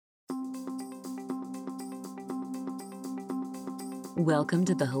Welcome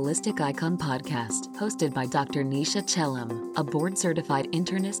to the Holistic Icon Podcast, hosted by Dr. Nisha Chellam, a board-certified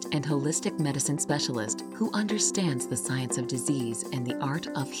internist and holistic medicine specialist who understands the science of disease and the art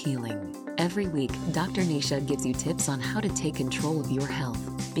of healing. Every week, Dr. Nisha gives you tips on how to take control of your health,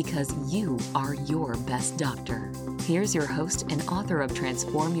 because you are your best doctor. Here's your host and author of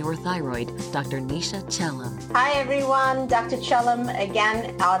Transform Your Thyroid, Dr. Nisha Chellam. Hi everyone, Dr. Chellam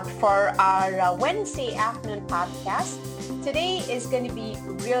again out for our Wednesday afternoon podcast. Today is going to be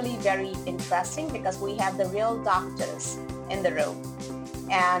really very interesting because we have the real doctors in the room.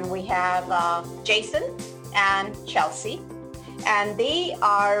 And we have Jason and Chelsea. And they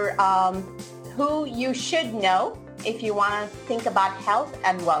are who you should know if you want to think about health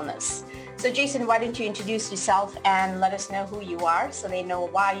and wellness. So Jason, why don't you introduce yourself and let us know who you are so they know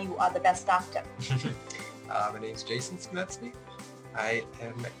why you are the best doctor. My name is Jason Smetsky. I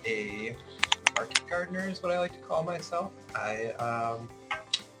am a market gardener is what I like to call myself. I'm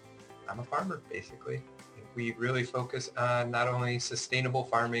a farmer, basically. We really focus on not only sustainable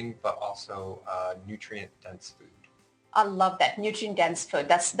farming, but also nutrient-dense food. I love that, nutrient-dense food.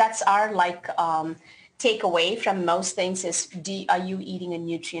 That's our takeaway from most things is, are you eating a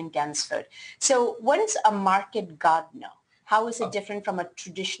nutrient-dense food? So what's a market gardener? How is it different from a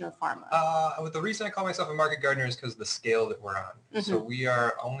traditional farmer? The reason I call myself a market gardener is because of the scale that we're on. Mm-hmm. So we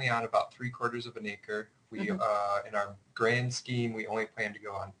are only on about 3/4 of an acre. We, in our grand scheme, we only plan to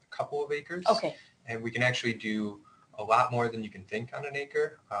go on a couple of acres. Okay. And we can actually do a lot more than you can think on an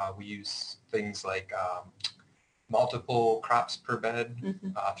acre. We use things like multiple crops per bed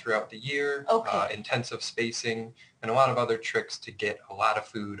throughout the year, intensive spacing, and a lot of other tricks to get a lot of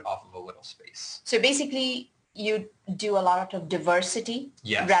food off of a little space. So basically, you do a lot of diversity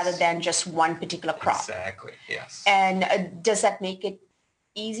rather than just one particular crop. Exactly, yes. And does that make it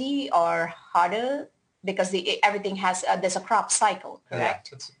easy or harder? Because everything has, there's a crop cycle, correct?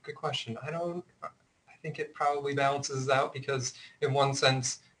 Yeah, that's a good question. I think it probably balances out because in one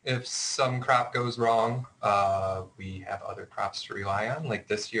sense, if some crop goes wrong, we have other crops to rely on. Like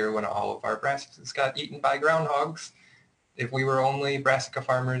this year when all of our brassicas got eaten by groundhogs, if we were only brassica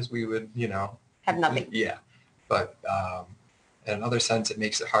farmers, we would, have nothing. Yeah. But in another sense, it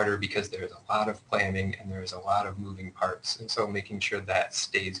makes it harder because there's a lot of planning and there's a lot of moving parts. And so making sure that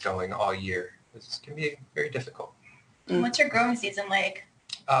stays going all year can be very difficult. What's your growing season like?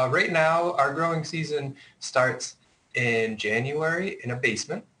 Right now, our growing season starts in January in a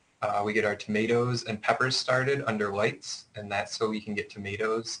basement. We get our tomatoes and peppers started under lights, and that's so we can get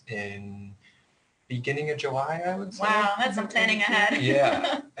tomatoes in beginning of July, I would say. Wow, that's some planning ahead.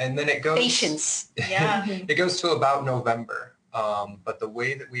 Yeah, and then it goes... Patience. Yeah. It goes to about November. But the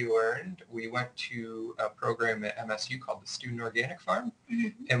way that we learned, we went to a program at MSU called the Student Organic Farm,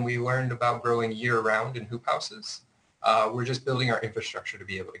 and we learned about growing year-round in hoop houses. We're just building our infrastructure to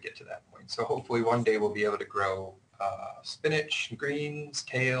be able to get to that point. So hopefully one day we'll be able to grow spinach, greens,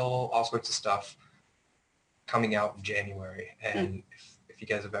 kale, all sorts of stuff coming out in January. And if you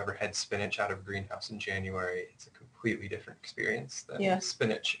guys have ever had spinach out of a greenhouse in January, it's a completely different experience than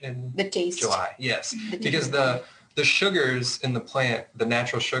spinach in July. Yes, because the sugars in the plant, the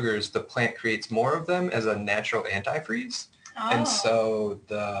natural sugars, the plant creates more of them as a natural antifreeze. Oh. And so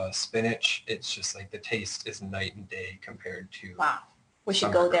the spinach, it's just like the taste is night and day compared to... Wow. We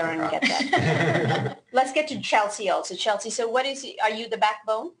should go there and get that. Let's get to Chelsea also. Chelsea, so are you the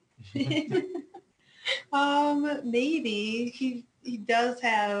backbone? Maybe. He does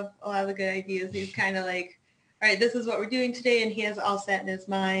have a lot of good ideas. He's kind of like, all right, this is what we're doing today, and he has all set in his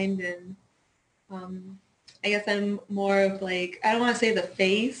mind. And I guess I'm more of like, I don't want to say the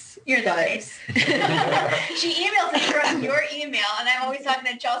face. You're the face. She emails me from your email, and I'm always talking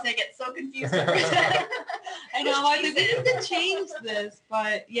to Chelsea. I get so confused. I know. I need to change this,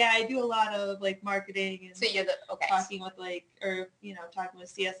 but yeah, I do a lot of like marketing and so you're talking with talking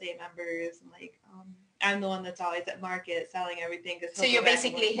with CSA members, and like I'm the one that's always at market selling everything. So you're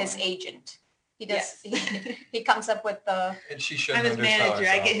basically his agent. He does. Yes. He comes up with the. And she should. I'm his manager.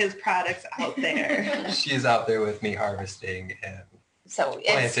 I get his products out there. She's out there with me harvesting and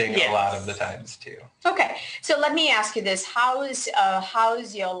planting a lot of the times too. Okay, so let me ask you this: how is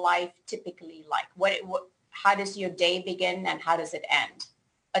your life typically like? How does your day begin and how does it end?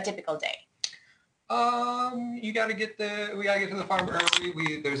 A typical day. We gotta get to the farm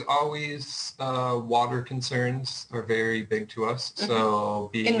early. There's always water concerns are very big to us. So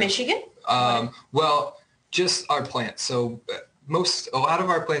in Michigan? Well, just our plants. So a lot of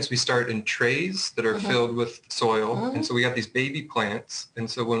our plants we start in trays that are filled with soil, and so we got these baby plants. And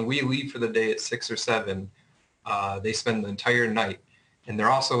so when we leave for the day at 6 or 7, they spend the entire night, and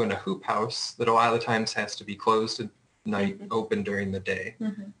they're also in a hoop house that a lot of the times has to be closed night, open during the day.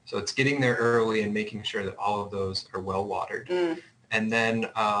 So it's getting there early and making sure that all of those are well watered. And then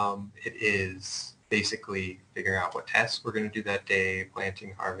it is basically figuring out what tasks we're going to do that day,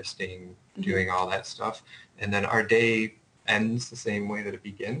 planting, harvesting, doing all that stuff. And then our day ends the same way that it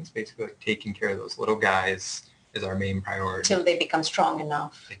begins, basically like taking care of those little guys is our main priority. Till they become strong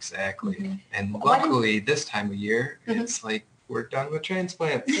enough. Exactly. And luckily this time of year, it's like we're done with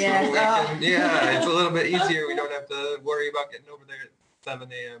transplants. Yes. So it's a little bit easier. We don't have to worry about getting over there at 7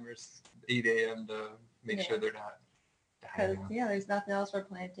 a.m. or 8 a.m. to make sure they're not Because, dying. there's nothing else for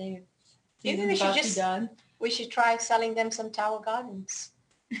planting. Maybe we should we should try selling them some tower gardens.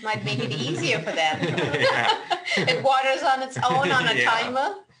 Might make it easier for them. It waters on its own on a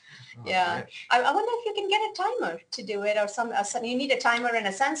timer. I wonder if you can get a timer to do it, or some you need a timer and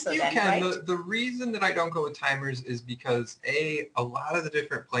a sensor. You then, can. right? The reason that I don't go with timers is because a lot of the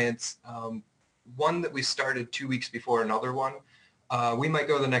different plants, one that we started 2 weeks before another one, we might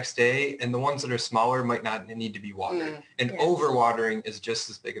go the next day, and the ones that are smaller might not need to be watered. And overwatering is just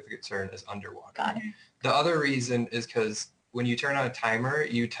as big of a concern as underwatering. Got it. The other reason is because when you turn on a timer,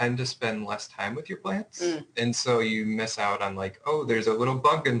 you tend to spend less time with your plants. And so you miss out on like, oh, there's a little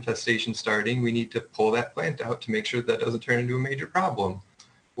bug infestation starting. We need to pull that plant out to make sure that doesn't turn into a major problem.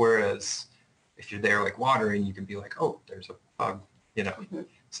 Whereas if you're there like watering, you can be like, oh, there's a bug,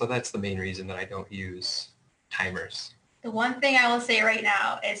 So that's the main reason that I don't use timers. The one thing I will say right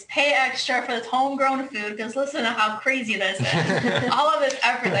now is pay extra for this homegrown food, because listen to how crazy this is. All of this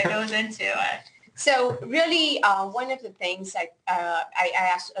effort that goes into it. So really, one of the things I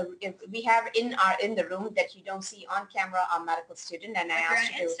asked, we have in the room that you don't see on camera, our medical student, and I If you're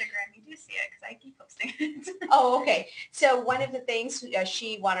asked on her. Instagram, you do see it because I keep posting it. Oh, okay. So one of the things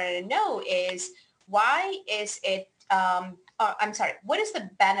she wanted to know is why is it? What is the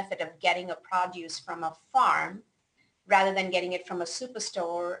benefit of getting a produce from a farm rather than getting it from a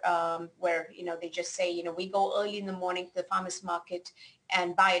superstore where, they just say, we go early in the morning to the farmer's market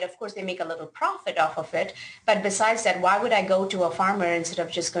and buy it. Of course, they make a little profit off of it. But besides that, why would I go to a farmer instead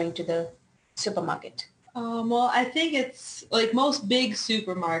of just going to the supermarket? Well, I think it's like most big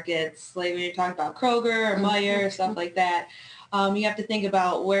supermarkets, like when you're talking about Kroger or Meijer, stuff like that. You have to think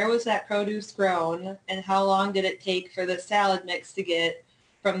about where was that produce grown and how long did it take for the salad mix to get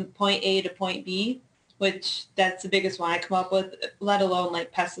from point A to point B, which that's the biggest one I come up with, let alone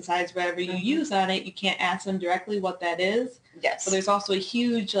like pesticides, whatever you use on it. You can't ask them directly what that is. Yes. So there's also a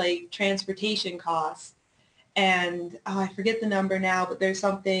huge like transportation cost. And I forget the number now, but there's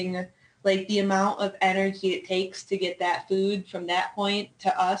something like the amount of energy it takes to get that food from that point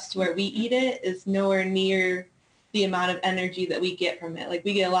to us to where we eat it is nowhere near the amount of energy that we get from it. Like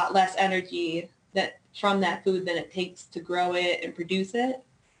we get a lot less energy from that food than it takes to grow it and produce it.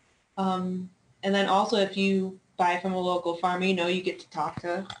 And then also if you buy from a local farmer, you get to talk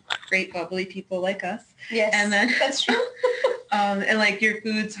to great bubbly people like us. Yes, and then that's true. And like your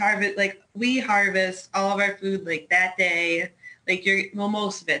food's harvest, like we harvest all of our food like that day, like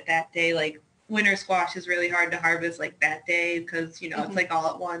most of it that day. Like winter squash is really hard to harvest like that day because, it's like all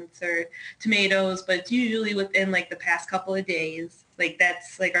at once, or tomatoes, but it's usually within like the past couple of days. Like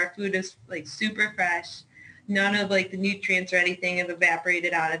that's like our food is like super fresh. None of like the nutrients or anything have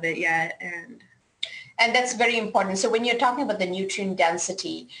evaporated out of it yet. And that's very important. So when you're talking about the nutrient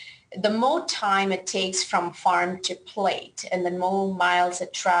density, the more time it takes from farm to plate and the more miles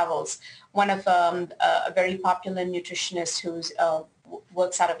it travels, one of a very popular nutritionist who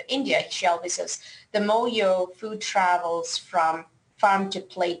works out of India, she always says, the more your food travels from farm to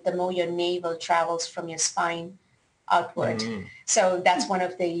plate, the more your navel travels from your spine outward. So that's one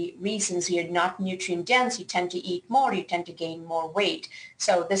of the reasons you're not nutrient dense. You tend to eat more, you tend to gain more weight.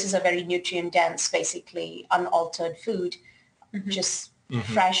 So this is a very nutrient dense, basically unaltered food, just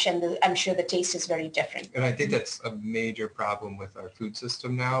fresh, and I'm sure the taste is very different. And I think that's a major problem with our food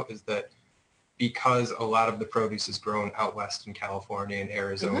system now is that because a lot of the produce is grown out west in California and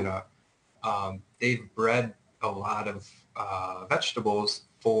Arizona, they've bred a lot of vegetables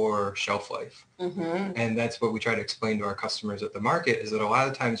for shelf life. And that's what we try to explain to our customers at the market is that a lot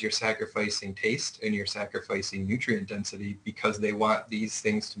of times you're sacrificing taste and you're sacrificing nutrient density because they want these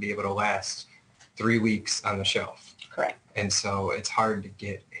things to be able to last 3 weeks on the shelf. Correct. And so it's hard to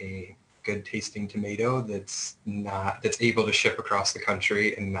get a good tasting tomato that's able to ship across the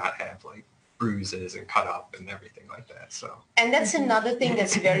country and not have like bruises and cut up and everything like that. So. And that's another thing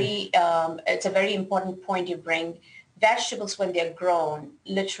that's it's a very important point you bring. Vegetables, when they're grown,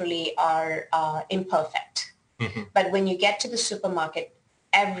 literally are imperfect. But when you get to the supermarket,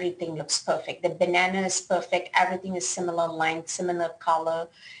 everything looks perfect. The banana is perfect. Everything is similar length, similar color.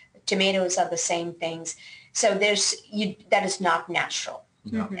 Tomatoes are the same things. So that is not natural.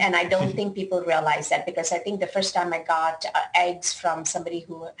 No. And I don't think people realize that, because I think the first time I got eggs from somebody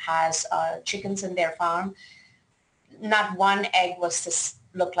who has chickens in their farm, not one egg was this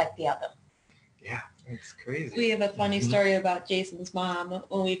look like the other. Yeah, it's crazy. We have a funny story about Jason's mom.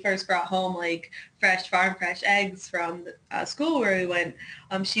 When we first brought home like fresh eggs from school where we went,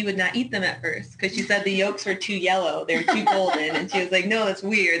 she would not eat them at first because she said the yolks were too yellow. They were too golden. And she was like, no, that's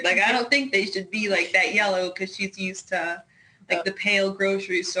weird. Like, I don't think they should be like that yellow, because she's used to like the pale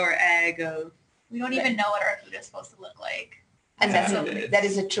grocery store egg of. We don't even know what our food is supposed to look like. And Yeah. that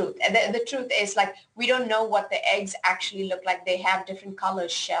is the truth. And the truth is, like, we don't know what the eggs actually look like. They have different color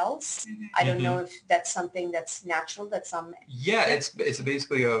shells. Mhm. I don't know if that's something that's natural, that some. Yeah, it's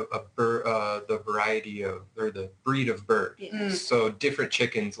basically a the variety of, or the breed of bird. Mm. So different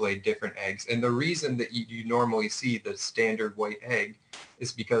chickens lay different eggs. And the reason that you normally see the standard white egg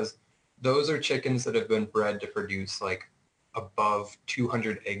is because those are chickens that have been bred to produce like above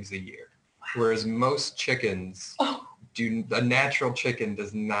 200 eggs a year. Whereas most chickens a natural chicken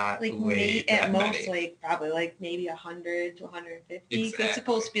does not Like lay at that most, many. like probably like maybe 100 to 150. Exactly. It's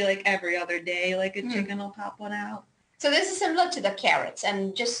supposed to be like every other day, like a chicken will pop one out. So this is similar to the carrots.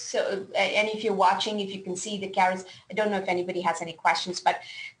 And just so, and if you're watching, if you can see the carrots, I don't know if anybody has any questions, but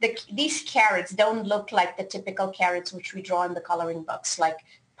these carrots don't look like the typical carrots which we draw in the coloring books, like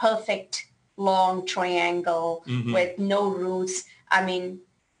perfect long triangle Mhm. with no roots. I mean,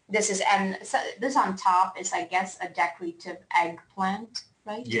 this on top is, I guess, a decorative eggplant,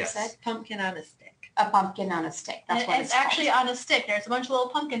 right? You Yes. said? Pumpkin on a stick. A pumpkin on a stick. That's And what it's actually called. on a stick. There's a bunch of little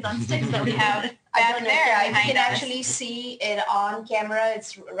pumpkins on sticks that we have I back don't know there if you behind can us. actually see it on camera.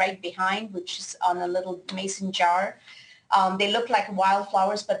 It's right behind, which is on a little mason jar. They look like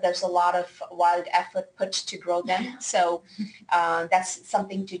wildflowers, but there's a lot of wild effort put to grow them. So that's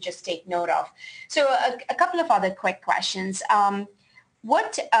something to just take note of. So a couple of other quick questions.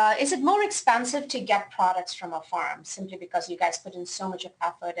 What is it more expensive to get products from a farm simply because you guys put in so much of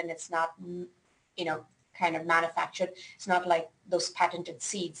effort and it's not, kind of manufactured? It's not like those patented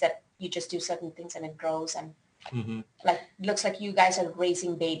seeds that you just do certain things and it grows and Mhm. like looks like you guys are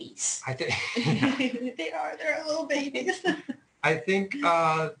raising babies. I think They're little babies. I think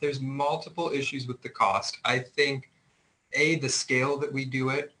there's multiple issues with the cost. I think the scale that we do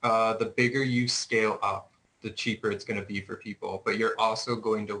it, the bigger you scale up, the cheaper it's going to be for people. But you're also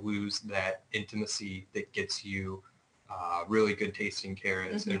going to lose that intimacy that gets you really good tasting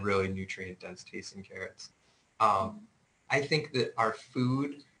carrots and really nutrient dense tasting carrots. I think that our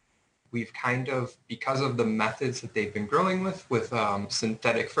food, we've kind of, because of the methods that they've been growing with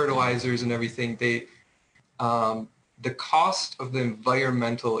synthetic fertilizers and everything, the cost of the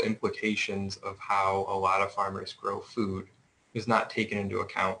environmental implications of how a lot of farmers grow food is not taken into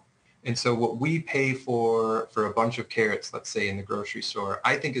account. And so what we pay for a bunch of carrots, let's say in the grocery store,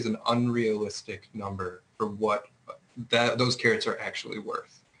 I think is an unrealistic number for what those carrots are actually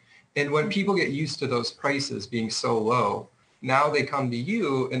worth. And when people get used to those prices being so low, now they come to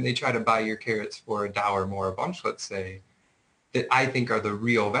you and they try to buy your carrots for $1 more a bunch, let's say, that I think are the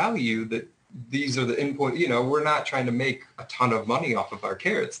real value, that these are the input, we're not trying to make a ton of money off of our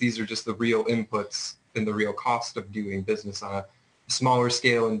carrots. These are just the real inputs and the real cost of doing business on a smaller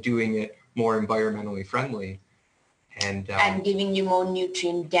scale and doing it more environmentally friendly. And giving you more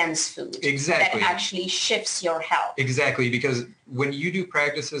nutrient dense food. Exactly. That actually shifts your health. Exactly, because when you do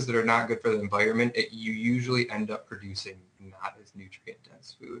practices that are not good for the environment, you usually end up producing not as nutrient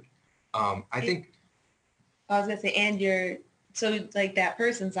dense food. I think. I was gonna say, so like that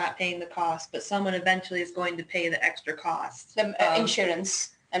person's not paying the cost, but someone eventually is going to pay the extra cost. The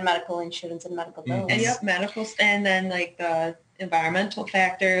insurance and medical insurance and medical bills. And yep, medical, and then like the environmental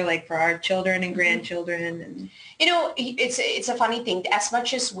factor, like for our children and grandchildren. And it's a funny thing. As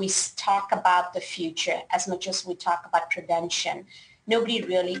much as we talk about the future, as much as we talk about prevention, nobody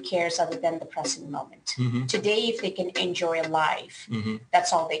really cares other than the present moment. Mm-hmm. Today, if they can enjoy life, Mm-hmm.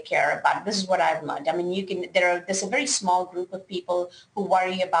 that's all they care about. This is what I've learned. I mean, there's a very small group of people who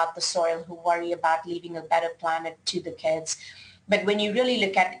worry about the soil, who worry about leaving a better planet to the kids. But when you really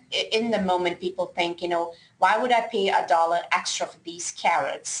look at in the moment, people think, why would I pay $1 extra for these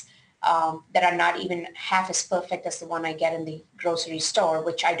carrots that are not even half as perfect as the one I get in the grocery store,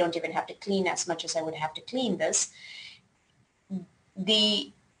 which I don't even have to clean as much as I would have to clean this.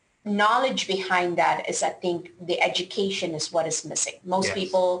 The knowledge behind that is, I think, the education is what is missing. Most Yes.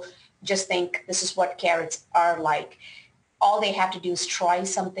 people just think this is what carrots are like. All they have to do is try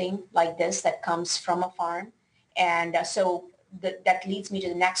something like this that comes from a farm. And so that leads me to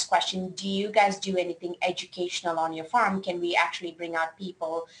the next question. Do you guys do anything educational on your farm? Can we actually bring out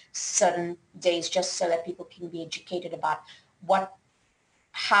people certain days just so that people can be educated about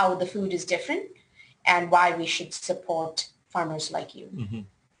how the food is different and why we should support farmers like you?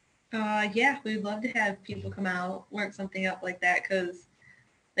 Mm-hmm. Yeah, we'd love to have people come out, work something up like that, because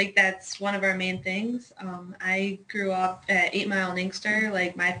like that's one of our main things. I grew up at 8 Mile in Inkster.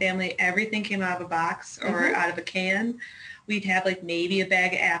 Like my family, everything came out of a box or out of a can. We'd have like maybe a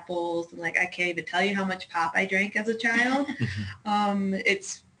bag of apples, and like I can't even tell you how much pop I drank as a child.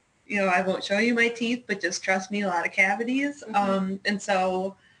 It's, I won't show you my teeth, but just trust me, a lot of cavities. And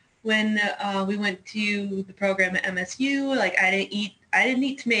so when we went to the program at MSU, like I didn't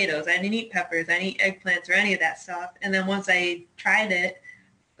eat tomatoes, I didn't eat peppers, I didn't eat eggplants or any of that stuff. And then once I tried it,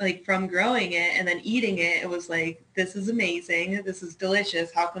 like from growing it and then eating it, it was like, this is amazing. This is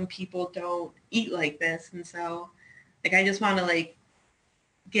delicious. How come people don't eat like this? And so like, I just want to like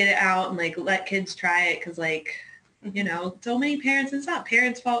get it out and like let kids try it. Cause like, so many parents, it's not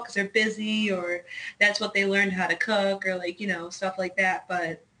parents' fault because they're busy or that's what they learned how to cook or like, stuff like that.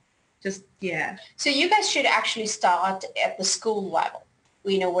 But just, yeah. So you guys should actually start at the school level,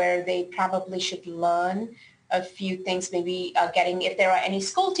 where they probably should learn a few things, maybe if there are any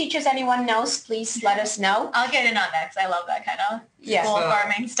school teachers anyone knows, please let us know. I'll get in on that because I love that kind of school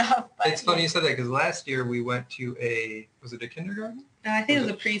farming stuff. But, it's funny you said that because last year we went to was it a kindergarten? I think it was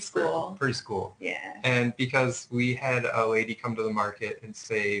a preschool. Preschool. Yeah. And because we had a lady come to the market and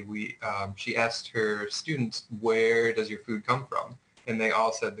say she asked her students, where does your food come from? And they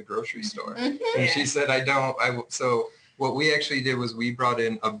all said the grocery store. And she said, so what we actually did was we brought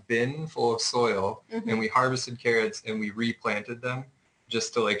in a bin full of soil and we harvested carrots and we replanted them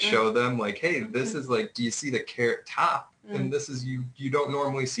just to like show them like, hey, this is like, do you see the carrot top? And this is, you don't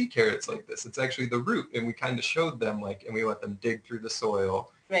normally see carrots like this. It's actually the root. And we kind of showed them like, and we let them dig through the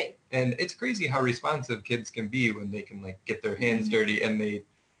soil. Right. And it's crazy how responsive kids can be when they can like get their hands dirty and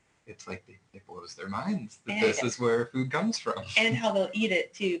it's like it blows their minds that this is where food comes from. And how they'll eat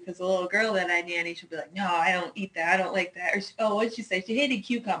it too, because the little girl that I nanny, she'll be like, no, I don't eat that. I don't like that. Or what did she say? She hated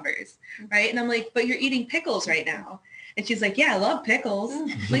cucumbers, right? And I'm like, but you're eating pickles right now. And she's like, yeah, I love pickles.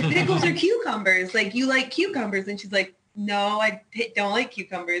 Like pickles are cucumbers. Like you like cucumbers. And she's like, no, I don't like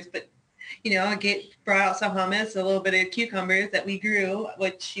cucumbers. But, I brought out some hummus, a little bit of cucumbers that we grew,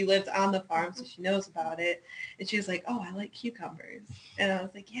 which she lives on the farm, so she knows about it. And she was like, oh, I like cucumbers. And I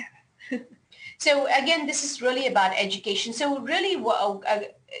was like, yeah. So again, this is really about education. So really a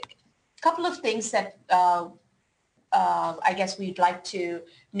couple of things that I guess we'd like to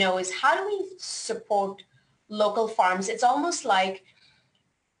know is how do we support local farms? It's almost like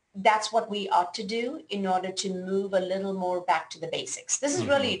that's what we ought to do in order to move a little more back to the basics. This is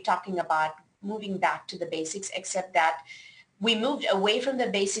really talking about moving back to the basics, except that we moved away from the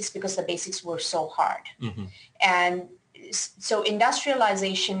basics because the basics were so hard. And so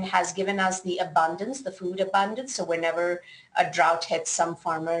industrialization has given us the abundance, the food abundance. So whenever a drought hits some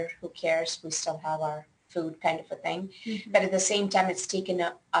farmer, who cares? We still have our food kind of a thing. But at the same time, it's taken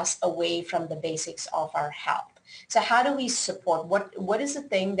us away from the basics of our health. So how do we support? What is the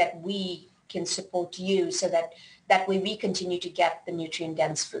thing that we can support you so that way we continue to get the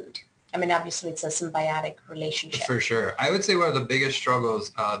nutrient-dense food? I mean, obviously, it's a symbiotic relationship. For sure. I would say one of the biggest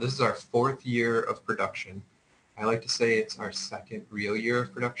struggles, this is our 4th year of production. I like to say it's our 2nd real year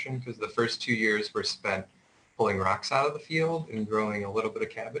of production because the first 2 years were spent pulling rocks out of the field and growing a little bit of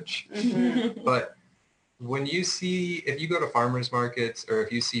cabbage. But when if you go to farmers markets or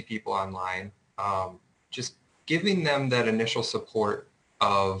if you see people online, just giving them that initial support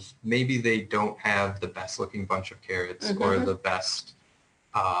of maybe they don't have the best looking bunch of carrots or the best,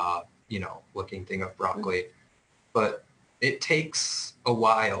 looking thing of broccoli, but it takes a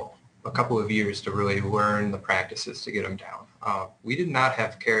while, a couple of years to really learn the practices to get them down. We did not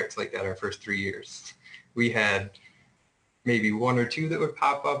have carrots like that our first 3 years. We had maybe 1 or 2 that would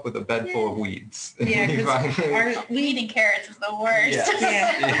pop up with a bed full of weeds. Yeah, because weeding carrots is the worst.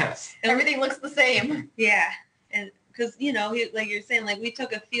 Yes. Everything looks the same. Yeah. And because, like you're saying, like we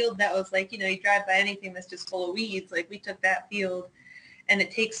took a field that was like, you drive by anything that's just full of weeds. Like we took that field and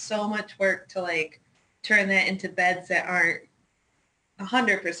it takes so much work to like turn that into beds that aren't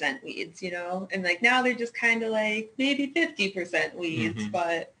 100% weeds, and like now they're just kind of like maybe 50% weeds,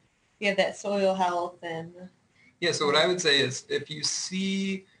 but you have that soil health and. Yeah. So what I would say is if you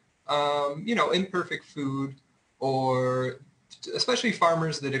see, imperfect food or especially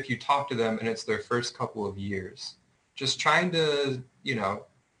farmers that if you talk to them and it's their first couple of years, just trying to,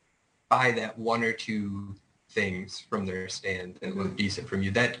 buy that 1 or 2 things from their stand that look decent from you.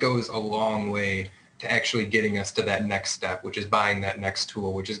 That goes a long way to actually getting us to that next step, which is buying that next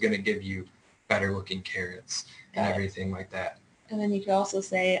tool, which is going to give you better looking carrots and everything like that. And then you could also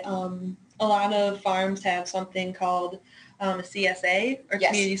say a lot of farms have something called a CSA, or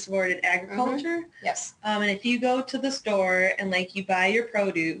Community Supported Agriculture. Yes. And if you go to the store and like you buy your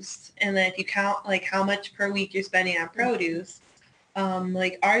produce, and then if you count like how much per week you're spending on produce,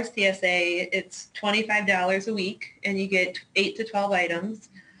 like our CSA, it's $25 a week, and you get 8 to 12 items.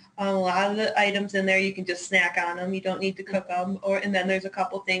 A lot of the items in there you can just snack on them. You don't need to cook them. And then there's a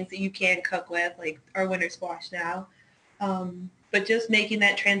couple things that you can cook with, like our winter squash now. But just making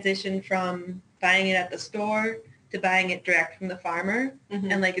that transition from buying it at the store to buying it direct from the farmer.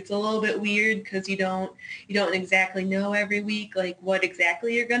 And like it's a little bit weird because you don't exactly know every week like what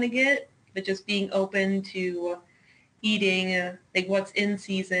exactly you're going to get, but just being open to eating like what's in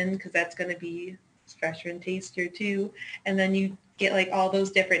season, because that's going to be fresher and tastier too. And then you get like all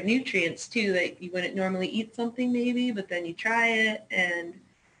those different nutrients too that you wouldn't normally eat something maybe, but then you try it and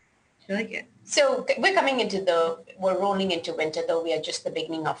you like it. So we're rolling into winter, though we are just the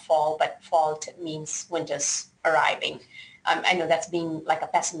beginning of fall, but fall means winter's arriving. I know that's being like a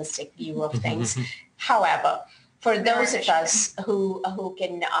pessimistic view of things. However, for those of us who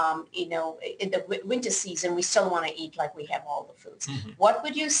can, in the winter season, we still want to eat like we have all the foods. What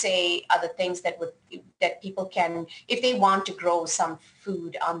would you say are the things that people can, if they want to grow some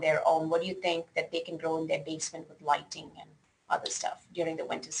food on their own, what do you think that they can grow in their basement with lighting and other stuff during the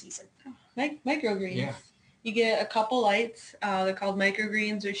winter season? Microgreens. Yeah. You get a couple lights. They're called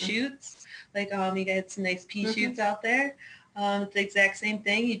microgreens or shoots. Like you get some nice pea shoots out there. It's the exact same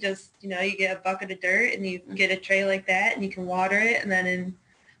thing. You just, you get a bucket of dirt and you get a tray like that and you can water it. And then in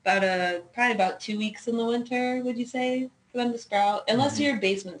probably about 2 weeks in the winter, would you say, for them to sprout? Unless your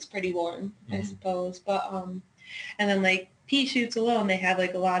basement's pretty warm, I suppose. But, and then like pea shoots alone, they have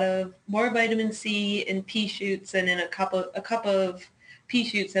like a lot of more vitamin C in pea shoots, and in a cup of pea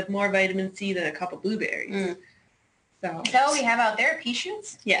shoots have more vitamin C than a cup of blueberries. So is that what we have out there? Pea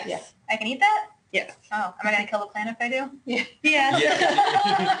shoots? Yes. Yeah. I can eat that? Yes. Oh, am I going to kill the plant if I do? Yeah.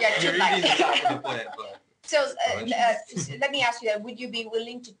 You're eating the top of the plant, but... So let me ask you that. Would you be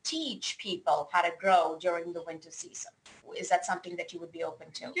willing to teach people how to grow during the winter season? Is that something that you would be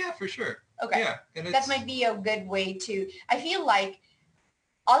open to? Yeah, for sure. Okay. Yeah. And that might be a good way to, I feel like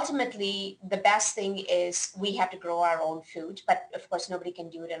ultimately the best thing is we have to grow our own food, but of course nobody can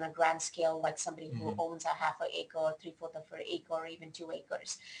do it on a grand scale like somebody who owns a half an acre or 3/4 of an acre or even 2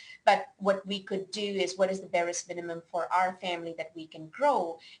 acres. But what we could do is, what is the barest minimum for our family that we can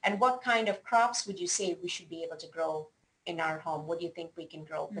grow, and what kind of crops would you say we should be able to grow in our home? What do you think we can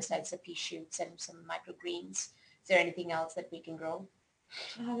grow besides the pea shoots and some microgreens? Is there anything else that we can grow?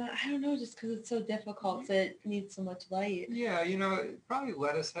 I don't know, just because it's so difficult. It needs so much light. Yeah, probably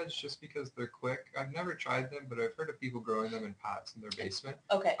lettuce heads just because they're quick. I've never tried them, but I've heard of people growing them in pots in their basement.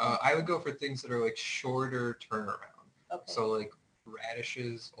 Okay. I would go for things that are like shorter turnaround. Okay. So like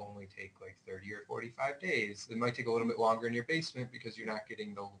radishes only take like 30 or 45 days. It might take a little bit longer in your basement because you're not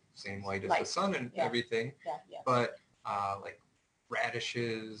getting the same light as the sun and everything. Yeah. But like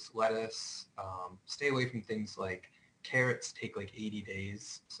radishes, lettuce, stay away from things like carrots take like 80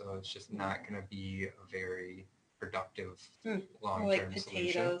 days, so it's just not going to be a very productive long-term like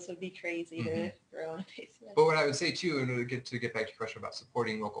potatoes solution. Would be crazy to grow in a basement. But what I would say too, and to get back to your question about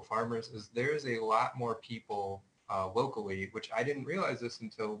supporting local farmers, is there's a lot more people locally, which I didn't realize this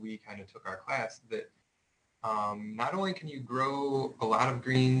until we kind of took our class, that not only can you grow a lot of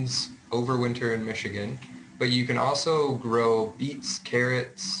greens over winter in Michigan, but you can also grow beets,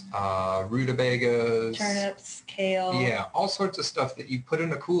 carrots, rutabagas, turnips, kale. Yeah, all sorts of stuff that you put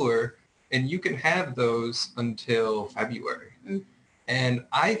in a cooler, and you can have those until February. And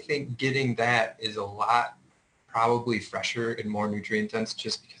I think getting that is a lot probably fresher and more nutrient dense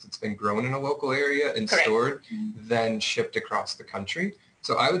just because it's been grown in a local area and stored than shipped across the country.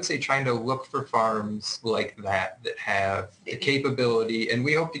 So I would say trying to look for farms like that have the capability, and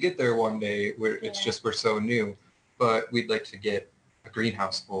we hope to get there one day where it's just we're so new, but we'd like to get a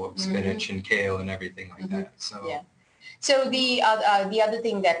greenhouse full of spinach and kale and everything like that. So So the other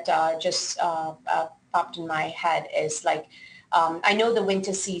thing that just popped in my head is like, I know the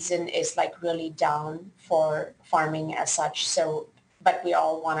winter season is like really down for farming as such. So, but we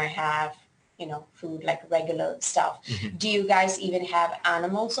all want to have, food like regular stuff. Do you guys even have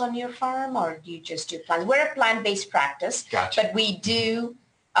animals on your farm, or do you just do plants? We're a plant-based practice, but we do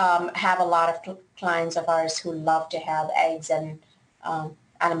have a lot of clients of ours who love to have eggs and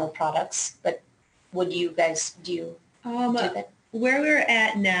animal products. But would you guys do that? Where we're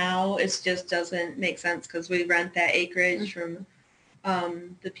at now, it just doesn't make sense because we rent that acreage from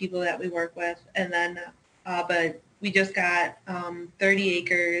the people that we work with. And then, but we just got 30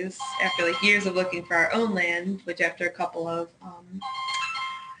 acres after like years of looking for our own land, which after a couple of,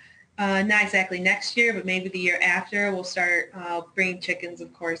 not exactly next year, but maybe the year after, we'll start bringing chickens,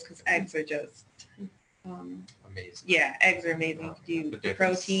 of course, because eggs are just Amazing. yeah, eggs are amazing. You do the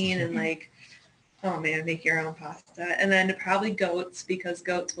protein and like, oh man, make your own pasta. And then probably goats, because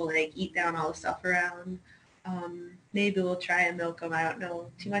goats will like eat down all the stuff around. Maybe we'll try and milk them. I don't know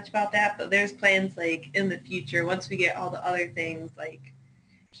too much about that, but there's plans like in the future once we get all the other things like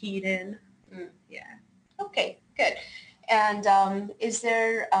keyed in. Yeah. Okay, good. And is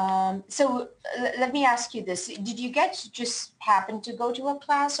there, let me ask you this. Did you just happen to go to a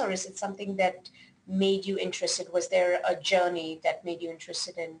class, or is it something that made you interested? Was there a journey that made you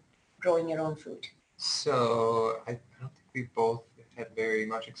interested in growing your own food? So I don't think we both had very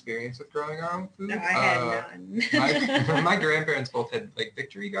much experience with growing our own food. No, I had none. My grandparents both had like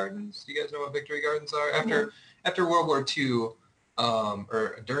victory gardens. Do you guys know what victory gardens are? After World War II,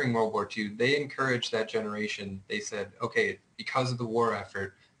 or during World War II, they encouraged that generation. They said, okay, because of the war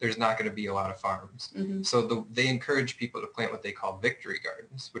effort, there's not going to be a lot of farms. Mm-hmm. So they encourage people to plant what they call victory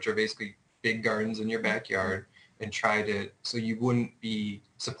gardens, which are basically big gardens in your backyard, and so you wouldn't be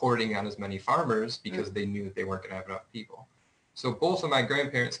supporting on as many farmers because they knew that they weren't going to have enough people. So both of my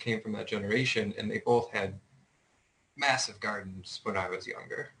grandparents came from that generation, and they both had massive gardens when I was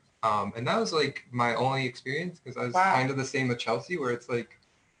younger. And that was like my only experience, because I was kind of the same with Chelsea, where it's like,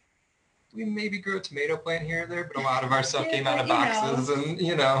 we maybe grew a tomato plant here or there, but a lot of our stuff came out of boxes, and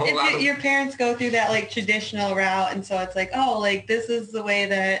your parents go through that like traditional route, and so it's like, oh, like this is the way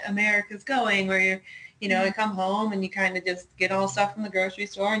that America's going, where you're, you come home and you kind of just get all stuff from the grocery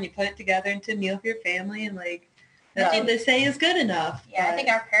store and you put it together into a meal for your family, and like that's what they say is good enough. Yeah, I think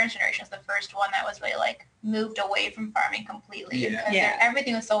our parents' generation is the first one that was really like moved away from farming completely. Because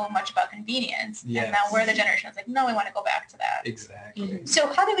everything was so much about convenience. Yes. And now we're the generation that's like, no, we want to go back to that. Exactly. Mm-hmm.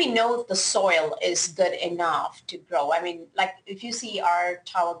 So how do we know if the soil is good enough to grow? I mean, like if you see our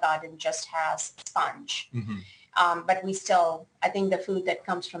tower garden just has sponge. Mm-hmm. But I think the food that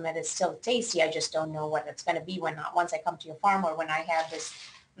comes from it is still tasty. I just don't know what it's going to be once I come to your farm, or when I have this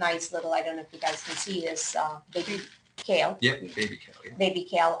nice little, I don't know if you guys can see this baby kale. Yep, baby kale. Yeah. Baby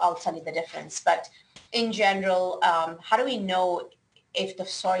kale, I'll tell you the difference. But in general, how do we know if the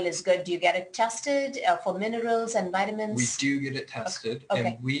soil is good? Do you get it tested for minerals and vitamins? We do get it tested,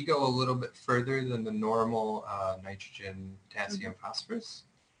 and we go a little bit further than the normal nitrogen, potassium, phosphorus,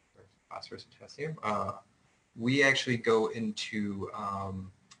 or phosphorus, potassium. We actually go into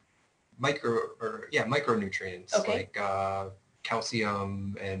micronutrients like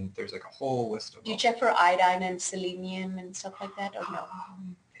calcium, and there's like a whole list of them. Do you check for iodine and selenium and stuff like that, or no?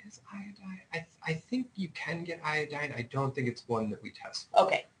 Is iodine? I think you can get iodine. I don't think it's one that we test for.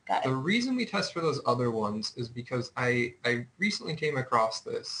 Okay, got it. The reason we test for those other ones is because I recently came across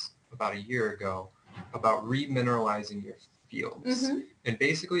this about a year ago about remineralizing your fields. Mm-hmm. And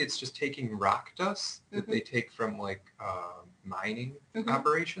basically it's just taking rock dust that they take from like mining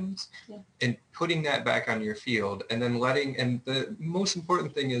operations and putting that back on your field, and then and the most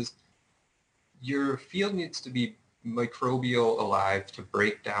important thing is your field needs to be microbial alive to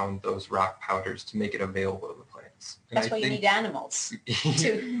break down those rock powders to make it available to the plants. And that's why you need animals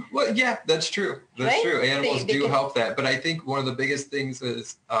too. Well, yeah, that's true. That's true. Animals do help that. But I think one of the biggest things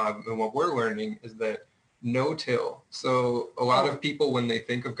is, and what we're learning is that no-till. So a lot of people, when they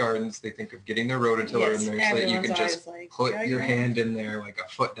think of gardens, they think of getting their rototiller in there so that you can just put your hand in there like a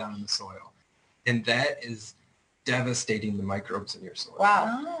foot down in the soil. And that is devastating the microbes in your soil.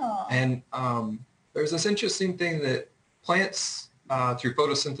 Wow. Oh. And there's this interesting thing that plants, through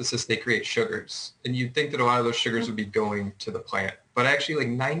photosynthesis, they create sugars. And you'd think that a lot of those sugars would be going to the plant. But actually like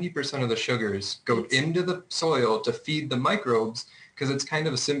 90% of the sugars go into the soil to feed the microbes, because it's kind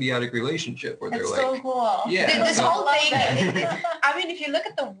of a symbiotic relationship where That's they're like, so cool. Yeah. This whole thing, I mean, if you look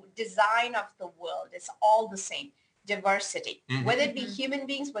at the design of the world, it's all the same. Diversity, whether it be human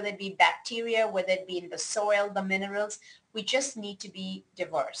beings, whether it be bacteria, whether it be in the soil, the minerals, we just need to be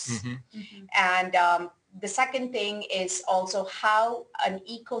diverse. And the second thing is also how an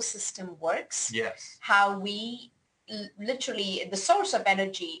ecosystem works. Yes. How we literally, the source of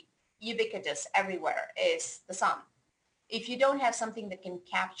energy, ubiquitous everywhere, is the sun. If you don't have something that can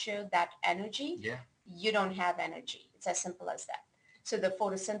capture that energy, you don't have energy. It's as simple as that. So the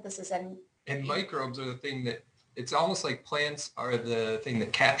photosynthesis and microbes are the thing that, it's almost like plants are the thing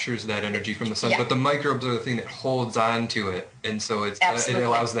that captures that energy from the sun, Yeah. but the microbes are the thing that holds on to it. And so it Absolutely.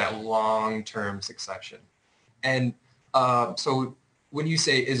 allows that long-term succession. And so when you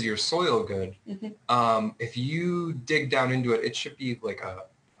say, is your soil good? If you dig down into it, it should be like a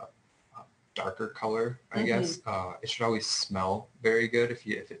darker color, I guess. It should always smell very good if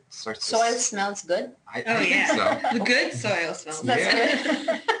it starts to... Soil smells good? I think so. The good soil smells That's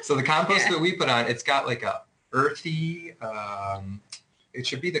good. So the compost that we put on, it's got like a earthy, it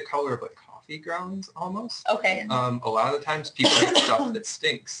should be the color of like coffee grounds almost. Okay. A lot of the times people get stuff that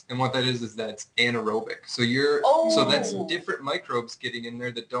stinks. And what that is that's anaerobic. So so that's different microbes getting in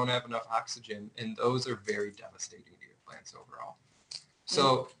there that don't have enough oxygen. And those are very devastating to your plants overall.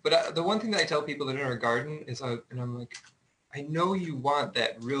 So, but the one thing that I tell people that are in our garden is, and I'm like, I know you want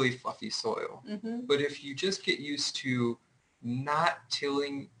that really fluffy soil, but if you just get used to not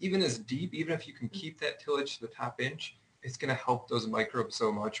tilling even as deep, even if you can keep that tillage to the top inch, it's going to help those microbes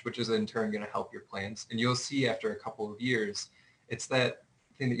so much, which is in turn going to help your plants. And you'll see after a couple of years, it's that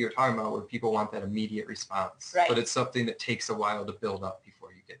thing that you're talking about where people want that immediate response, right. But it's something that takes a while to build up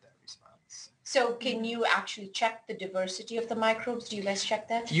before you get that response. So can you actually check the diversity of the microbes? Do you guys check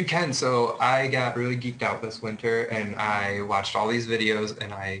that? You can. So I got really geeked out this winter and I watched all these videos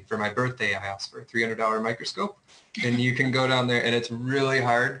and for my birthday, I asked for a $300 microscope and you can go down there and it's really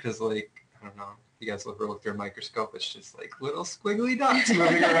hard because like, I don't know, you guys ever look through a microscope, it's just like little squiggly dots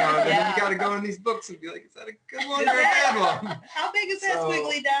moving around and then you got to go in these books and be like, is that a good one or a bad one? How big is that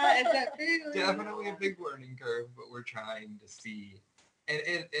squiggly dot? Is that big? Definitely a big learning curve, but we're trying to see. And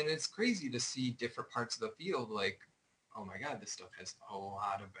it's crazy to see different parts of the field like, oh my God, this stuff has a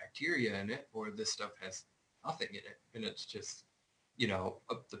lot of bacteria in it, or this stuff has nothing in it. And it's just,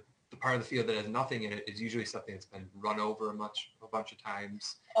 the part of the field that has nothing in it is usually something that's been run over a bunch of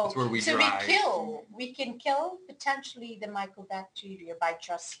times. Oh, that's where we so drive. we can kill potentially the mycobacteria by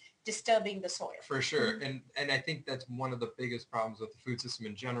just disturbing the soil. For sure. And I think that's one of the biggest problems with the food system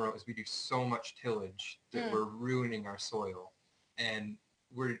in general is we do so much tillage that we're ruining our soil. And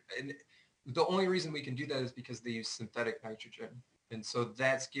the only reason we can do that is because they use synthetic nitrogen. And so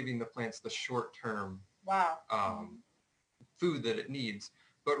that's giving the plants the short-term food that it needs.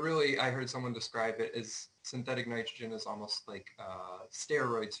 But really, I heard someone describe it as synthetic nitrogen is almost like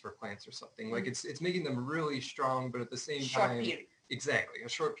steroids for plants or something. Like it's making them really strong, but at the same time, exactly, a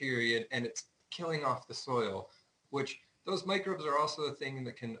short period, and it's killing off the soil, which those microbes are also the thing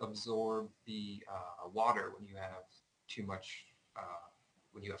that can absorb the water when you have too much,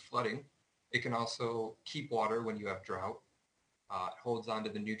 when you have flooding. It can also keep water when you have drought. It holds on to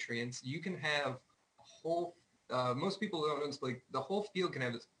the nutrients. You can have a whole, most people don't know, like the whole field can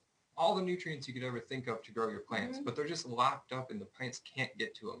have all the nutrients you could ever think of to grow your plants, but they're just locked up and the plants can't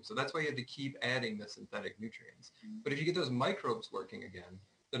get to them. So that's why you have to keep adding the synthetic nutrients. But if you get those microbes working again,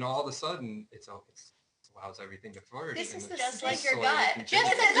 then all of a sudden it allows everything to flourish. This is just like your gut.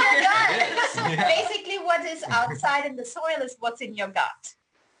 Just as your gut. Basically what is outside in the soil is what's in your gut.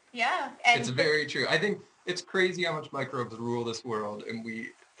 Yeah. And it's very true. I think it's crazy how much microbes rule this world,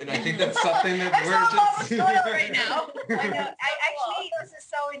 and I think that's something that we're just... soil right now. I know. Actually, this is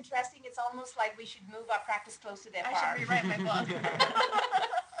so interesting. It's almost like we should move our practice close to their farm. I should rewrite my book.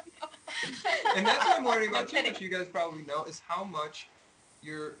 And that's what I'm learning about too, which you guys probably know, is how much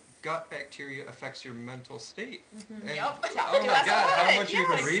your gut bacteria affects your mental state. And, Yep. oh my God, how much you've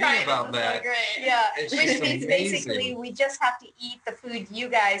been reading about that. Yeah, It's which just means amazing. basically we just have to eat the food you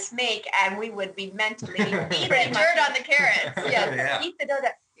guys make and we would be mentally Eat the dirt on the carrots. Yeah. Eat the dirt.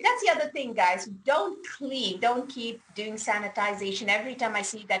 That's the other thing, guys. Don't keep doing sanitization. Every time I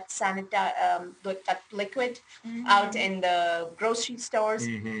see that that liquid out in the grocery stores,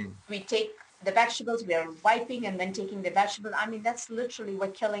 we take the vegetables, we are wiping and then taking the vegetable. I mean, that's literally, we're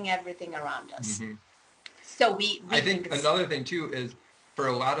killing everything around us. So I think another thing too is for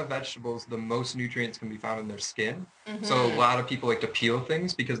a lot of vegetables, the most nutrients can be found in their skin. So a lot of people like to peel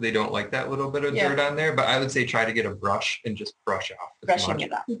things because they don't like that little bit of dirt on there. But I would say try to get a brush and just brush off. Brushing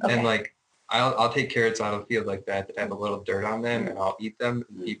it off. Okay. And like, I'll take carrots out of the field like that have a little dirt on them and I'll eat them.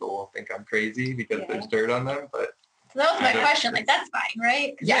 And people will think I'm crazy because there's dirt on them, but So that was my question. Like, that's fine,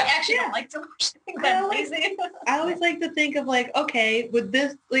 right? Because I actually don't like to wash things. I'm lazy. I always like to think of like, okay, would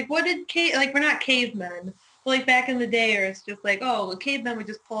this, like, what did we're not cavemen. But like back in the day, or it's just like, oh, the cavemen would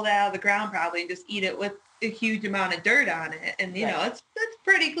just pull that out of the ground probably and just eat it with a huge amount of dirt on it. And, you know, that's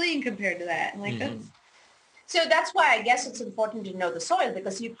pretty clean compared to that. And like, So that's why I guess it's important to know the soil,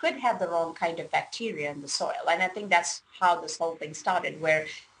 because you could have the wrong kind of bacteria in the soil. And I think that's how this whole thing started, where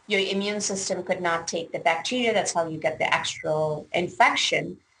your immune system could not take the bacteria. That's how you get the actual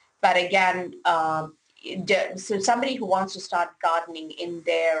infection. But again, so somebody who wants to start gardening in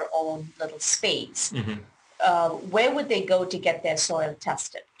their own little space, where would they go to get their soil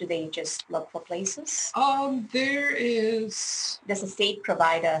tested? Do they just look for places? Does the state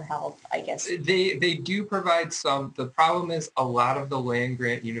provider help, I guess? They do provide some. The problem is a lot of the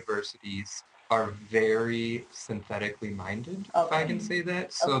land-grant universities are very synthetically minded, if I can say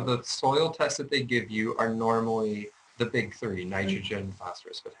that. So the soil tests that they give you are normally the big three: nitrogen,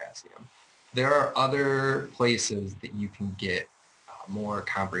 phosphorus, potassium. There are other places that you can get more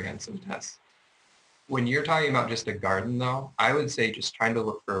comprehensive tests. When you're talking about just a garden, though, I would say just trying to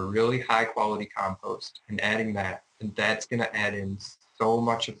look for a really high-quality compost and adding that, and that's going to add in so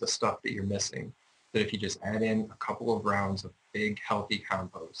much of the stuff that you're missing that if you just add in a couple of rounds of big, healthy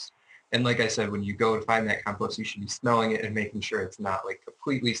compost. And like I said, when you go to find that compost, you should be smelling it and making sure it's not like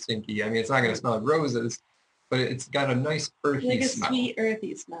completely stinky. I mean, it's not going to smell like roses, but it's got a nice earthy smell. Like a sweet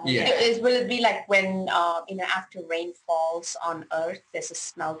earthy smell. Yeah. Will it be like when, after rain falls on earth, there's a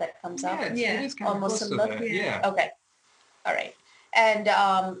smell that comes up? It is kind Almost of close similar? to that. Yeah. Okay. All right. And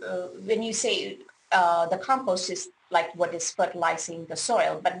when you say the compost is like what is fertilizing the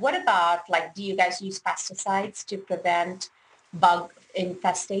soil, but what about, like, do you guys use pesticides to prevent bug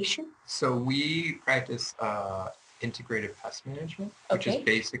infestation? So we practice integrated pest management, which is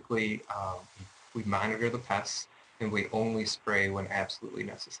basically we monitor the pests and we only spray when absolutely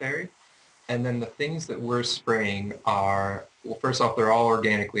necessary. And then the things that we're spraying are, well, first off, they're all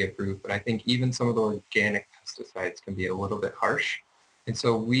organically approved, but I think even some of the organic pesticides can be a little bit harsh. And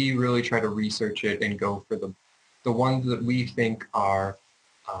so we really try to research it and go for the ones that we think are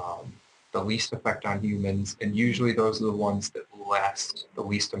the least effect on humans. And usually those are the ones that last the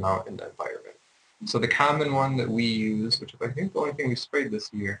least amount in the environment. So the common one that we use, which is I think the only thing we sprayed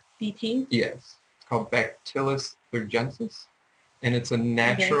this year. BT? Yes. It's called Bacillus thuringiensis. And it's a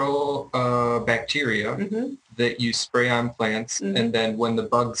natural bacteria that you spray on plants. And then when the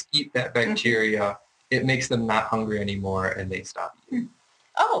bugs eat that bacteria, it makes them not hungry anymore and they stop eating.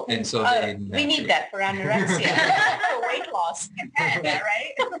 Oh, and so we need that for anorexia, for weight loss. And that,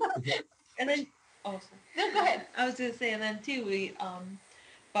 right? And then, No, go ahead. I was going to say, and then too, we,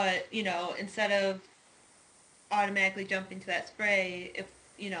 but, instead of automatically jumping to that spray, if,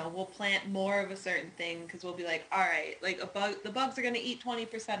 we'll plant more of a certain thing because we'll be like, all right, like the bugs are going to eat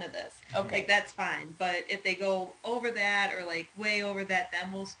 20% of this. Okay. Like, that's fine. But if they go over that or like way over that,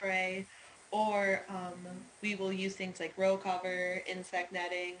 then we'll spray. Or we will use things like row cover, insect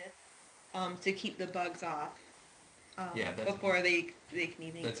netting to keep the bugs off before they can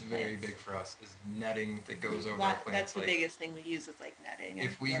even. That's very big for us. Is netting that goes over our plants. That's the biggest thing we use is like netting.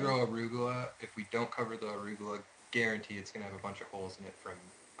 If we grow arugula, if we don't cover the arugula, guarantee it's going to have a bunch of holes in it from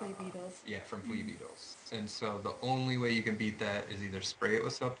flea beetles. Yeah, from flea beetles. And so the only way you can beat that is either spray it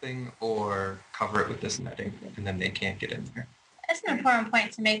with something or cover it with this netting, and then they can't get in there. That's an important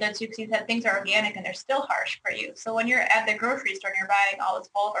point to make, though, too, because that things are organic and they're still harsh for you. So when you're at the grocery store and you're buying all this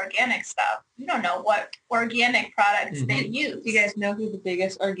bulk organic stuff, you don't know what organic products they use. Do you guys know who the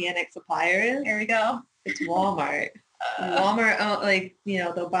biggest organic supplier is? Here we go. It's Walmart. Walmart,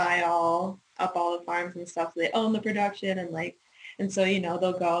 they'll buy all the farms and stuff. So they own the production and so, they'll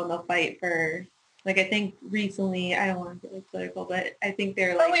go and they'll fight for, like, I think recently, I don't want to get like political, but I think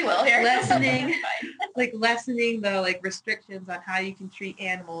they're like we will here. lessening the restrictions on how you can treat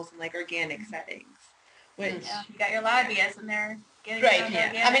animals in like organic settings. Which you got your lobbyists and they're getting right.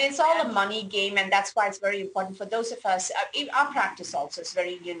 Yeah. I mean, it's all a money game, and that's why it's very important for those of us. Our practice also is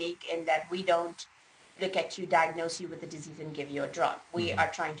very unique in that we don't look at you, diagnose you with the disease, and give you a drug. We are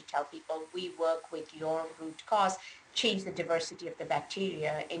trying to tell people we work with your root cause, change the diversity of the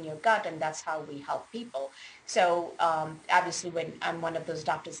bacteria in your gut, and that's how we help people. So obviously when I'm one of those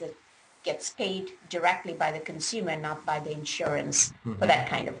doctors that gets paid directly by the consumer, not by the insurance for that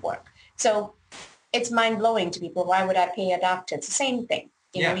kind of work. So it's mind-blowing to people. Why would I pay a doctor? It's the same thing.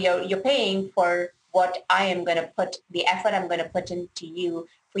 You know, you're paying for what I am going to put, the effort I'm going to put into you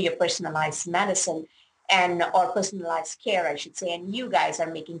for your personalized medicine or personalized care, I should say. And you guys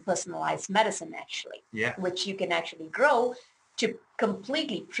are making personalized medicine, actually, which you can actually grow to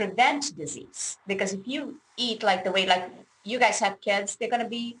completely prevent disease. Because if you eat like the way, like you guys have kids, they're going to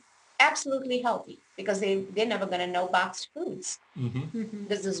be absolutely healthy because they're never going to know boxed foods.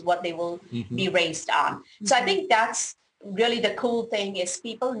 This is what they will be raised on. So I think that's really the cool thing is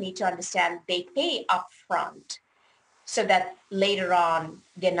people need to understand they pay upfront so that later on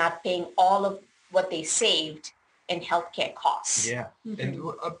they're not paying all of what they saved in healthcare costs. Yeah. And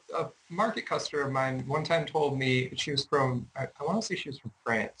a market customer of mine one time told me, she was from, I want to say she was from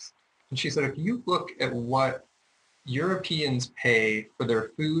France. And she said, if you look at what Europeans pay for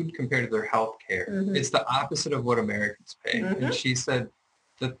their food compared to their health care, it's the opposite of what Americans pay. And she said,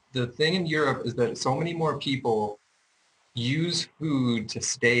 the thing in Europe is that so many more people use food to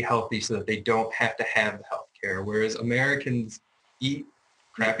stay healthy so that they don't have to have the health care, whereas Americans eat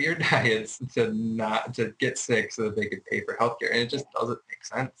crappier diets to get sick so that they could pay for healthcare, and it just doesn't make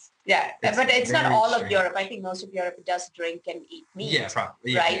sense. Yeah, but it's not very all of strange. Europe. I think most of Europe does drink and eat meat. Yeah,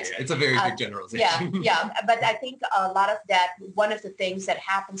 probably. Yeah, right? yeah. It's a very big generalization. Yeah. But I think a lot of that, one of the things that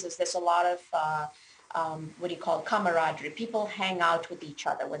happens is there's a lot of, what do you call it, camaraderie. People hang out with each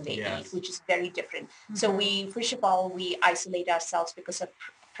other when they Yes. eat, which is very different. So first of all, we isolate ourselves because of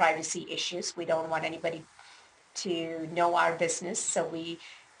privacy issues. We don't want anybody to know our business. So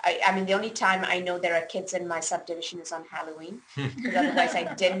I mean, the only time I know there are kids in my subdivision is on Halloween, because otherwise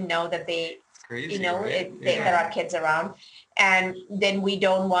I didn't know that they, It's crazy, you know, right? there are kids around. And then we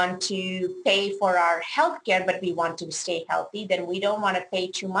don't want to pay for our health care, but we want to stay healthy. Then we don't want to pay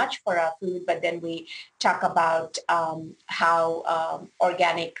too much for our food, but then we talk about how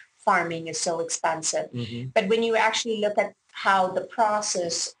organic farming is so expensive. Mm-hmm. But when you actually look at how the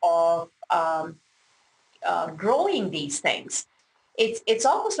process of growing these things, it's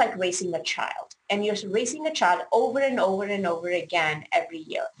almost like raising a child, and you're raising a child over and over and over again every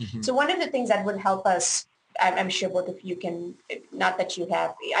year. Mm-hmm. So one of the things that would help us, I'm sure both of you can, not that you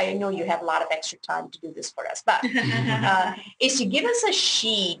have, I know you have a lot of extra time to do this for us, but is to give us a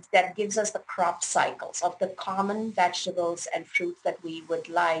sheet that gives us the crop cycles of the common vegetables and fruits that we would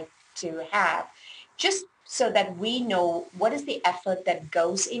like to have, just so that we know what is the effort that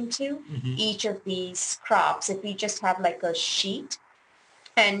goes into each of these crops. If we just have like a sheet,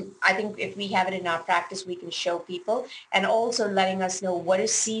 and I think if we have it in our practice, we can show people, and also letting us know what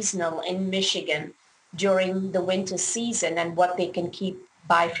is seasonal in Michigan during the winter season and what they can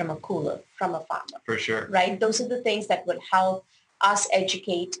buy from a cooler from a farmer. For sure. Right? Those are the things that would help us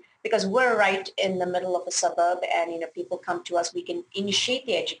educate, because we're right in the middle of a suburb, and, you know, people come to us, we can initiate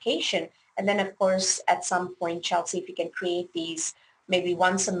the education. And then, of course, at some point, Chelsea, if you can create these maybe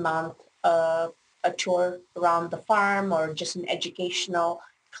once a month, a tour around the farm or just an educational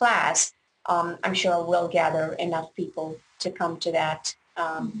class, I'm sure we'll gather enough people to come to that.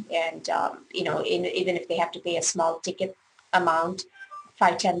 And, you know, even if they have to pay a small ticket amount,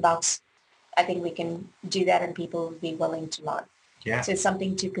 $5-10, I think we can do that and people will be willing to learn. Yeah. So it's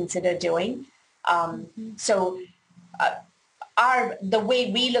something to consider doing. The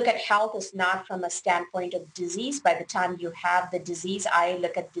way we look at health is not from a standpoint of disease. By the time you have the disease, I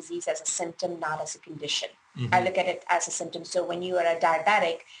look at disease as a symptom, not as a condition. Mm-hmm. I look at it as a symptom. So when you are a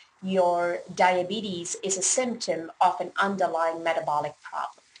diabetic, your diabetes is a symptom of an underlying metabolic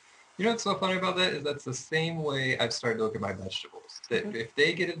problem. You know what's so funny about that is that's the same way I've started to look at my vegetables. That if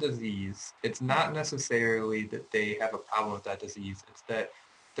they get a disease, it's not necessarily that they have a problem with that disease. It's that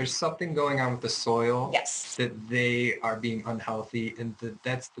there's something going on with the soil. Yes. That they are being unhealthy, and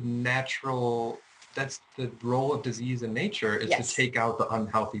that's the role of disease in nature is Yes. to take out the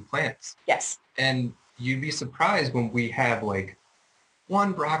unhealthy plants. Yes. And you'd be surprised when we have like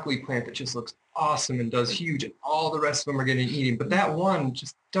one broccoli plant that just looks awesome and does huge, and all the rest of them are getting eaten, but that one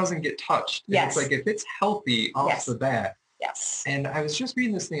just doesn't get touched. And Yes. it's like if it's healthy off Yes. the bat. Yes. And I was just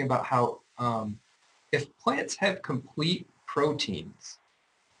reading this thing about how if plants have complete proteins,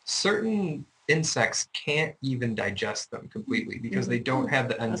 certain insects can't even digest them completely because they don't have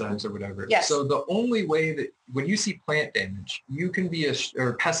the enzymes or whatever. Yes. So the only way that when you see plant damage, you can be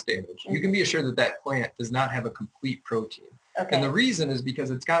or pest damage, you can be assured that that plant does not have a complete protein. Okay. And the reason is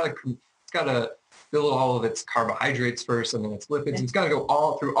because it's got to build all of its carbohydrates first, and then its lipids. And it's got to go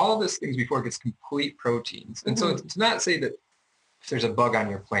all through all of these things before it gets complete proteins. And so it's not say that if there's a bug on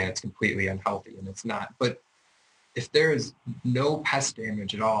your plant, it's completely unhealthy, and it's not. But if there is no pest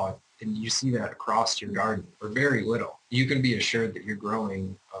damage at all, and you see that across your garden, or very little, you can be assured that you're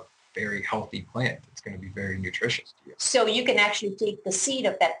growing a very healthy plant that's going to be very nutritious to you. So you can actually take the seed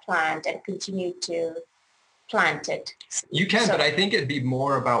of that plant and continue to plant it. You can, So- but I think it'd be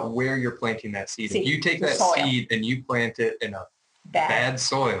more about where you're planting that seed. If you take the that soil. seed and you plant it in a bad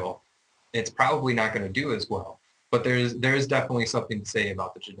soil, it's probably not going to do as well. But there is definitely something to say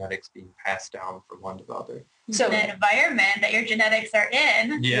about the genetics being passed down from one to the other. So The environment that your genetics are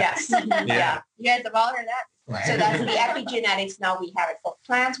in. yes. Yeah. You guys have all heard that before. So that's the epigenetics. Now we have it for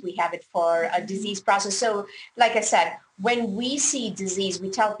plants. We have it for a disease process. So like I said, when we see disease, we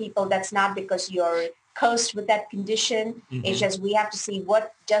tell people that's not because you're cursed with that condition. It's just we have to see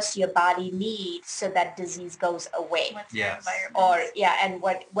what does your body need so that disease goes away. What's Yes. the environment? Or and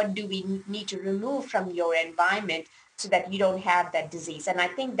what do we need to remove from your environment so that you don't have that disease. And I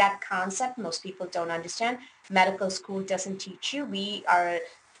think that concept most people don't understand. Medical school doesn't teach you. We are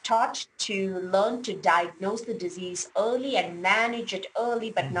taught to learn to diagnose the disease early and manage it early,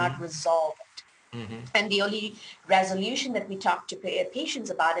 but not resolve it. And the only resolution that we talk to patients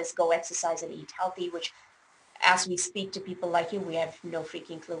about is go exercise and eat healthy, which as we speak to people like you, we have no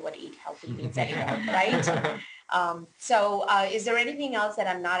freaking clue what eat healthy means anymore, right? So is there anything else that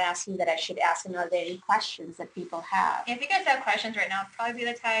I'm not asking that I should ask? And are there any questions that people have? If you guys have questions right now, it'd probably be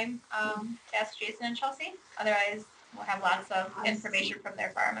the time to ask Jason and Chelsea. Otherwise, we'll have lots of information from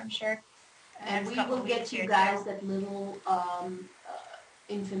their farm, I'm sure. And we will get you guys that little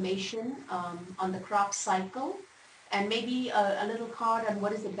information on the crop cycle and maybe a little card on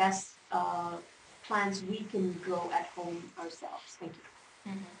what is the best plants we can grow at home ourselves. Thank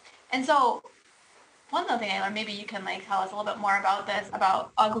you. And so one other thing I learned, maybe you can like tell us a little bit more about this,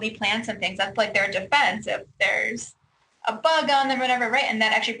 about ugly plants and things. That's like their defense if there's a bug on them or whatever, right? And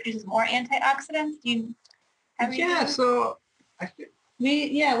that actually produces more antioxidants. Do you have Yeah, so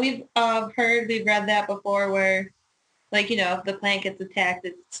we've read that before where, like, you know, if the plant gets attacked,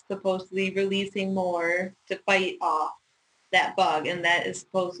 it's supposed to be releasing more to fight off that bug, and that is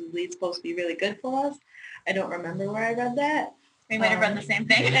supposed to be really good for us. I don't remember where I read that. We might have read the same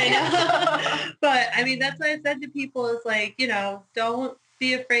thing. I know. But I mean, that's what I said to people is like, you know, don't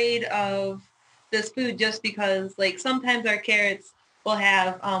be afraid of this food just because, like, sometimes our carrots will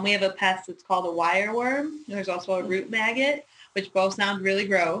have, we have a pest that's called a wireworm. There's also a root maggot, which both sound really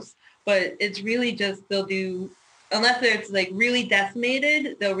gross, but it's really just, they'll do, unless it's like really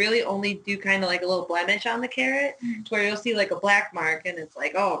decimated, they'll really only do kind of like a little blemish on the carrot to where you'll see like a black mark and it's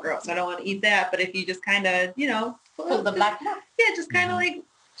like, oh, gross, I don't want to eat that. But if you just kind of, you know, Pull the black mark. yeah, just kind of like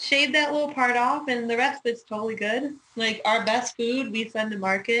shave that little part off and the rest of it's totally good. Like our best food, we send to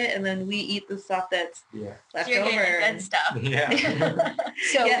market and then we eat the stuff that's left So you're over. getting the good stuff. Yeah.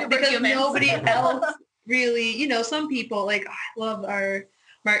 So Yeah, because humans. nobody else really, you know, some people like, oh,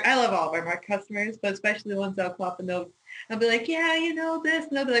 I love all of our customers, but especially the ones that'll come up and I'll be like, yeah, you know, this,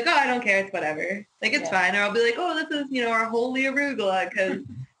 and they'll be like, oh, I don't care, it's whatever. Like, it's fine. Or I'll be like, oh, this is, you know, our holy arugula because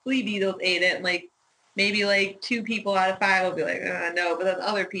flea beetles ate it. And like, maybe like 2 people out of 5 will be like, no, but then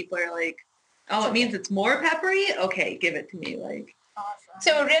other people are like, oh, it means it's more peppery? Okay, give it to me. Like, Awesome.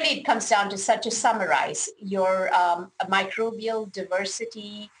 So really it comes down to summarize your microbial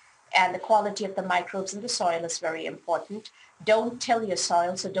diversity and the quality of the microbes in the soil is very important. Don't till your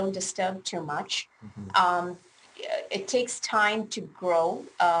soil, so don't disturb too much. It takes time to grow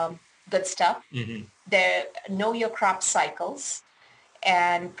good stuff. Know your crop cycles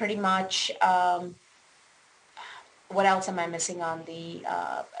and pretty much what else am I missing on the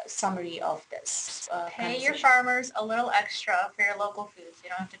summary of this? Pay your farmers a little extra for your local foods. You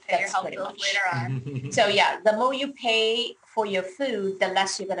don't have to pay your That's health pretty bills much. later on. So yeah, the more you pay for your food, the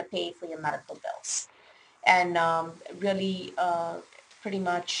less you're going to pay for your medical bills. And really pretty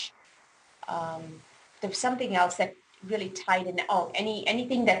much there's something else that really tied in. Oh,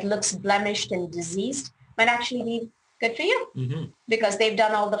 anything that looks blemished and diseased might actually be good for you because they've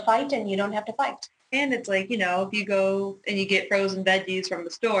done all the fight and you don't have to fight. and it's like, you know, if you go and you get frozen veggies from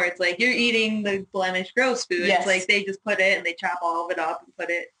the store, it's like you're eating the blemished gross food. Yes. It's like they just put it and they chop all of it up and put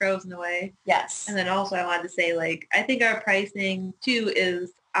it frozen away. Yes. And then also I wanted to say, like, I think our pricing too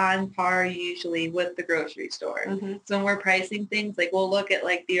is on par usually with the grocery store. Mm-hmm. So when we're pricing things, like we'll look at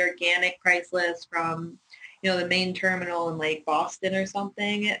like the organic price list from, you know, the main terminal in like Boston or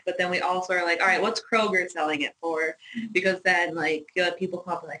something. But then we also are like, all right, what's Kroger selling it for? Because then like people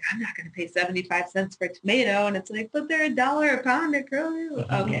come up and like, I'm not going to pay 75 cents for a tomato. And it's like, but they're $1 a pound at Kroger.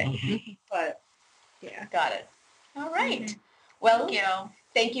 Okay. But yeah. Got it. All right. Mhm. Well, Thank you.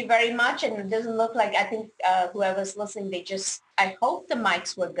 thank you very much. And it doesn't look like, I think whoever's listening, I hope the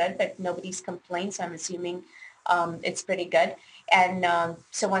mics were good, but nobody's complained. So I'm assuming it's pretty good. And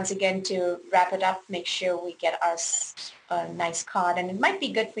so once again, to wrap it up, make sure we get us a nice card. And it might be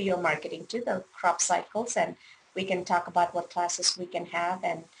good for your marketing too, the crop cycles. And we can talk about what classes we can have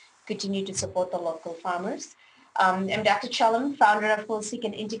and continue to support the local farmers. I'm Dr. Chellam, founder of Full-Seek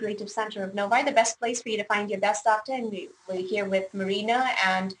and Integrative Center of Novi, the best place for you to find your best doctor. And we're here with Marina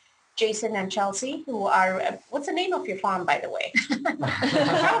and Jason and Chelsea, who are, what's the name of your farm, by the way?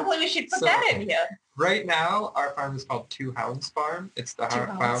 Probably we should put that in here. Right now, our farm is called Two Hounds Farm. It's the Two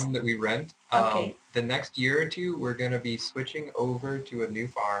Hounds. farm that we rent. Okay. The next year or two, we're going to be switching over to a new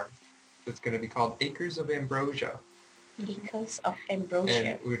farm that's going to be called Acres of Ambrosia. Because of ambrosia.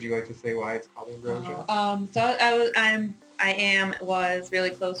 And would you like to say why it's called Ambrosia? So I was really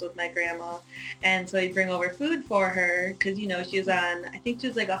close with my grandma, and so I'd bring over food for her because, you know, she was on, I think she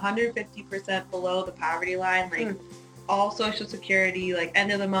was like 150% below the poverty line, like all Social Security, like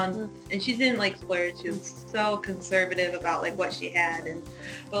end of the month, and she didn't like splurge. She was so conservative about like what she had,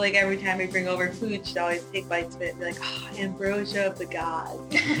 but like every time we bring over food, she'd always take bites of it and be like, oh, ambrosia of the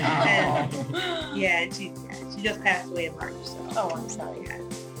gods. And she just passed away in March. So. Oh, I'm sorry.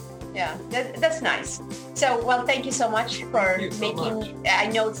 Yeah, that's nice. So, well, thank you so much for making, I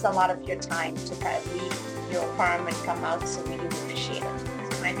know it's a lot of your time to kind of leave your farm and come out, so we do appreciate it.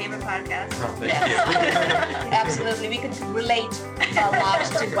 It's my favorite podcast. Oh, thank you. Absolutely. We could relate a lot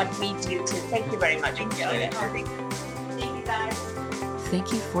to what we do too. Thank you very much. Thank you guys.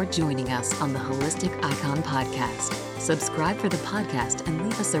 Thank you for joining us on the Holistic Icon Podcast. Subscribe for the podcast and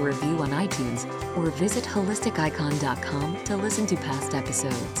leave us a review on iTunes or visit holisticicon.com to listen to past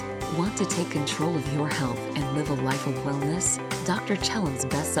episodes. Want to take control of your health and live a life of wellness? Dr. Chellam's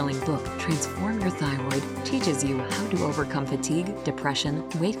best-selling book, Transform Your Thyroid, teaches you how to overcome fatigue, depression,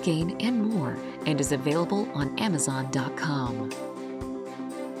 weight gain, and more, and is available on Amazon.com.